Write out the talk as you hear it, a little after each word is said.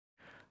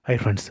Hi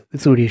friends,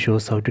 this video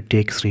shows how to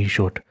take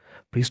screenshot.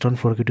 Please don't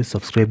forget to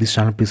subscribe this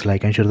channel. Please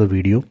like and share the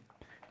video.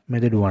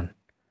 Method 1.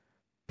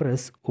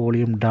 Press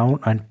volume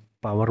down and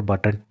power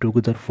button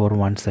together for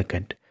 1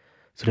 second.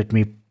 So let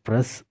me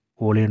press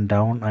volume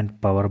down and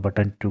power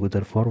button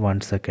together for 1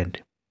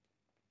 second.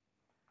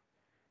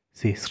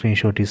 See,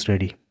 screenshot is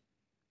ready.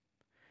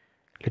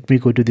 Let me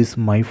go to this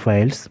My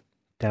Files.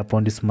 Tap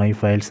on this My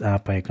Files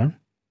app icon.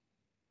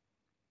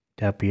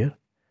 Tap here.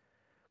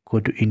 Go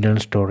to internal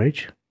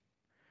storage.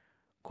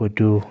 Go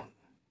to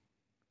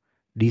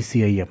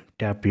DCIM.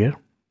 Tap here.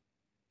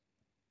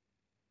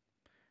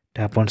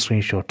 Tap on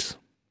screenshots.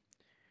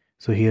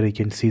 So here you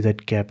can see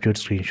that captured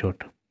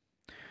screenshot.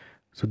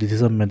 So this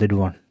is a method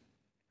 1.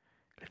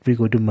 Let me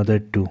go to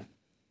method 2.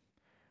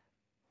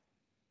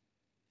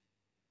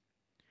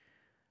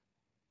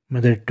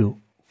 Method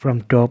 2.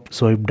 From top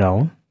swipe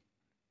down.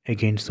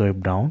 Again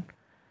swipe down.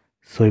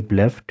 Swipe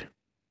left.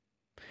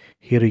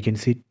 Here you can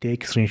see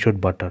take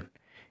screenshot button.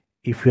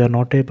 If you are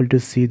not able to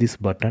see this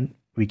button,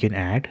 we can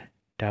add.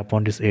 Tap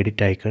on this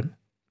edit icon.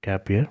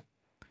 Tap here.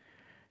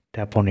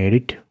 Tap on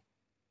edit.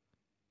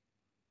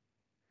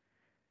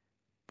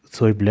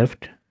 Swipe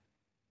left.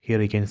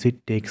 Here you can see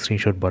take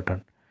screenshot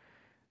button.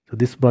 So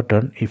this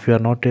button, if you are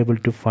not able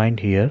to find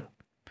here,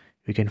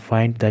 we can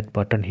find that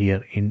button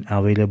here in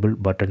available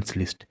buttons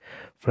list.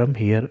 From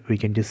here we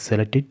can just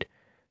select it,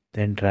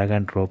 then drag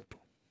and drop.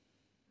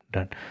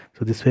 Done.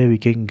 So this way we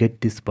can get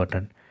this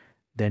button,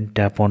 then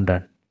tap on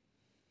done.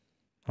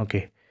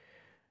 Okay,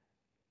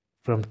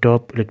 from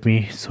top let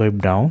me swipe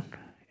down,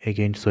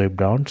 again swipe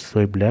down,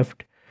 swipe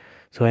left.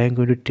 So I am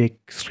going to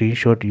take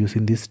screenshot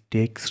using this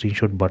take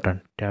screenshot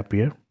button. Tap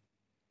here.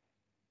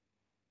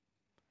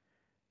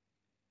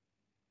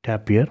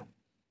 Tap here.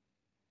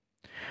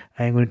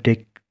 I am going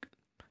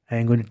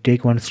to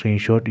take one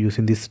screenshot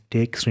using this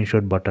take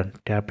screenshot button.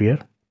 Tap here.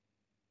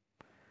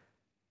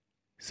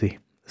 See,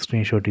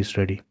 screenshot is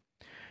ready.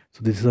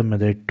 So this is a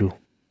method 2.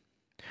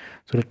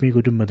 So let me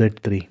go to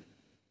method 3.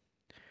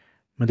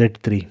 Method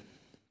 3.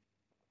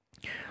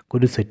 Go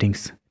to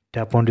settings.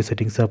 Tap on the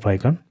settings app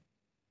icon.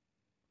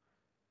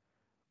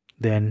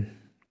 Then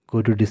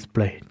go to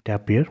display.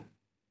 Tap here.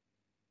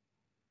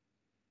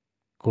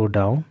 Go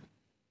down.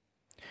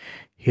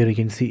 Here you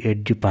can see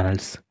edge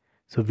panels.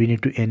 So we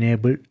need to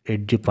enable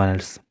edge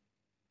panels.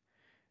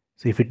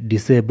 So if it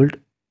disabled,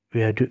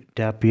 we have to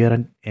tap here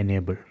and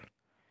enable.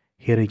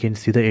 Here you can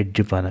see the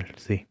edge panel.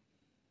 See.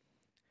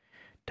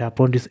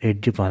 Tap on this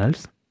edge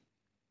panels.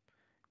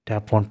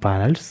 Tap on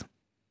panels.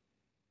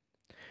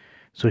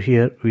 So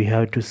here we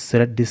have to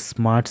select this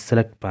smart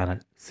select panel.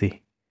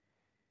 See.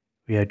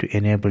 We have to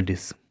enable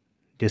this.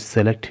 Just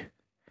select.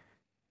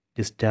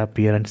 Just tap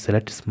here and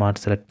select smart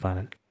select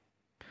panel.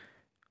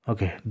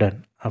 Okay,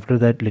 done. After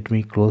that, let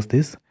me close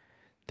this.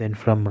 Then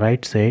from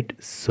right side,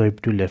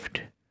 swipe to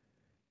left.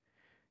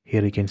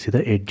 Here you can see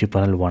the edge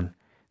panel 1.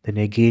 Then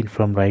again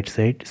from right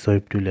side,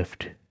 swipe to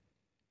left.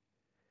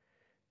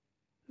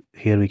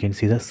 Here we can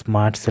see the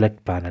smart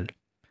select panel.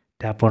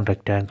 Tap on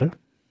rectangle.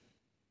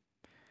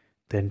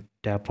 Then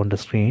tap on the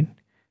screen.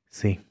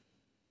 See.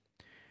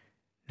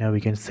 Now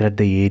we can select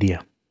the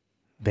area.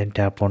 Then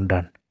tap on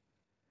done.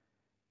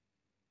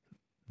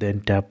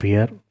 Then tap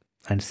here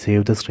and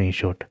save the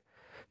screenshot.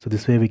 So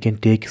this way we can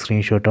take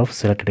screenshot of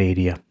selected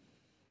area.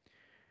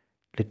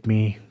 Let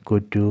me go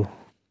to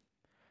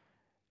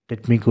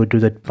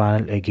that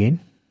panel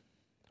again.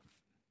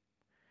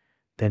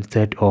 Then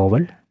set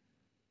oval.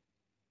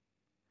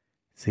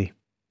 See.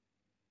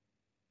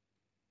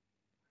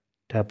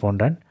 Tap on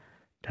done.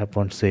 Tap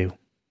on save.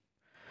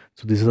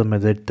 So this is a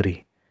method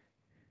 3.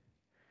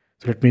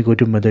 So let me go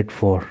to method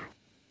 4.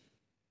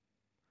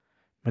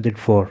 Method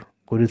 4.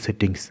 Go to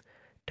settings.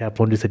 Tap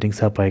on the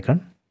settings app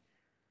icon.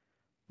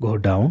 Go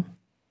down.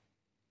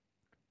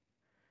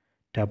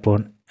 Tap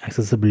on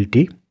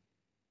accessibility.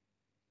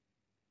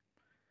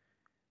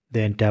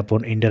 Then tap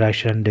on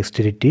interaction and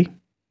dexterity.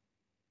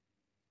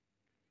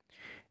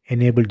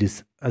 Enable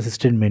this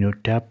assistant menu.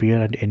 Tap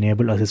here and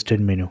enable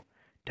assistant menu.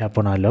 Tap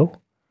on allow.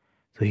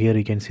 So here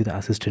you can see the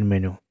assistant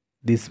menu.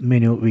 This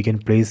menu we can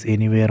place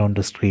anywhere on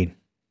the screen.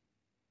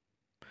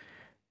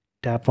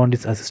 Tap on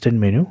this assistant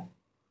menu.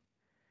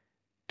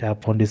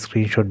 Tap on this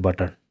screenshot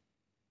button.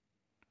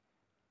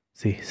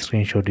 See,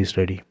 screenshot is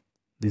ready.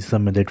 This is a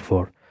method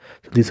 4.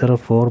 So these are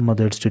 4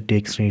 methods to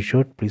take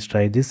screenshot. Please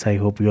try this. I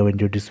hope you have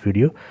enjoyed this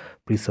video.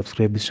 Please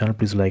subscribe this channel.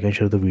 Please like and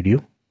share the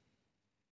video.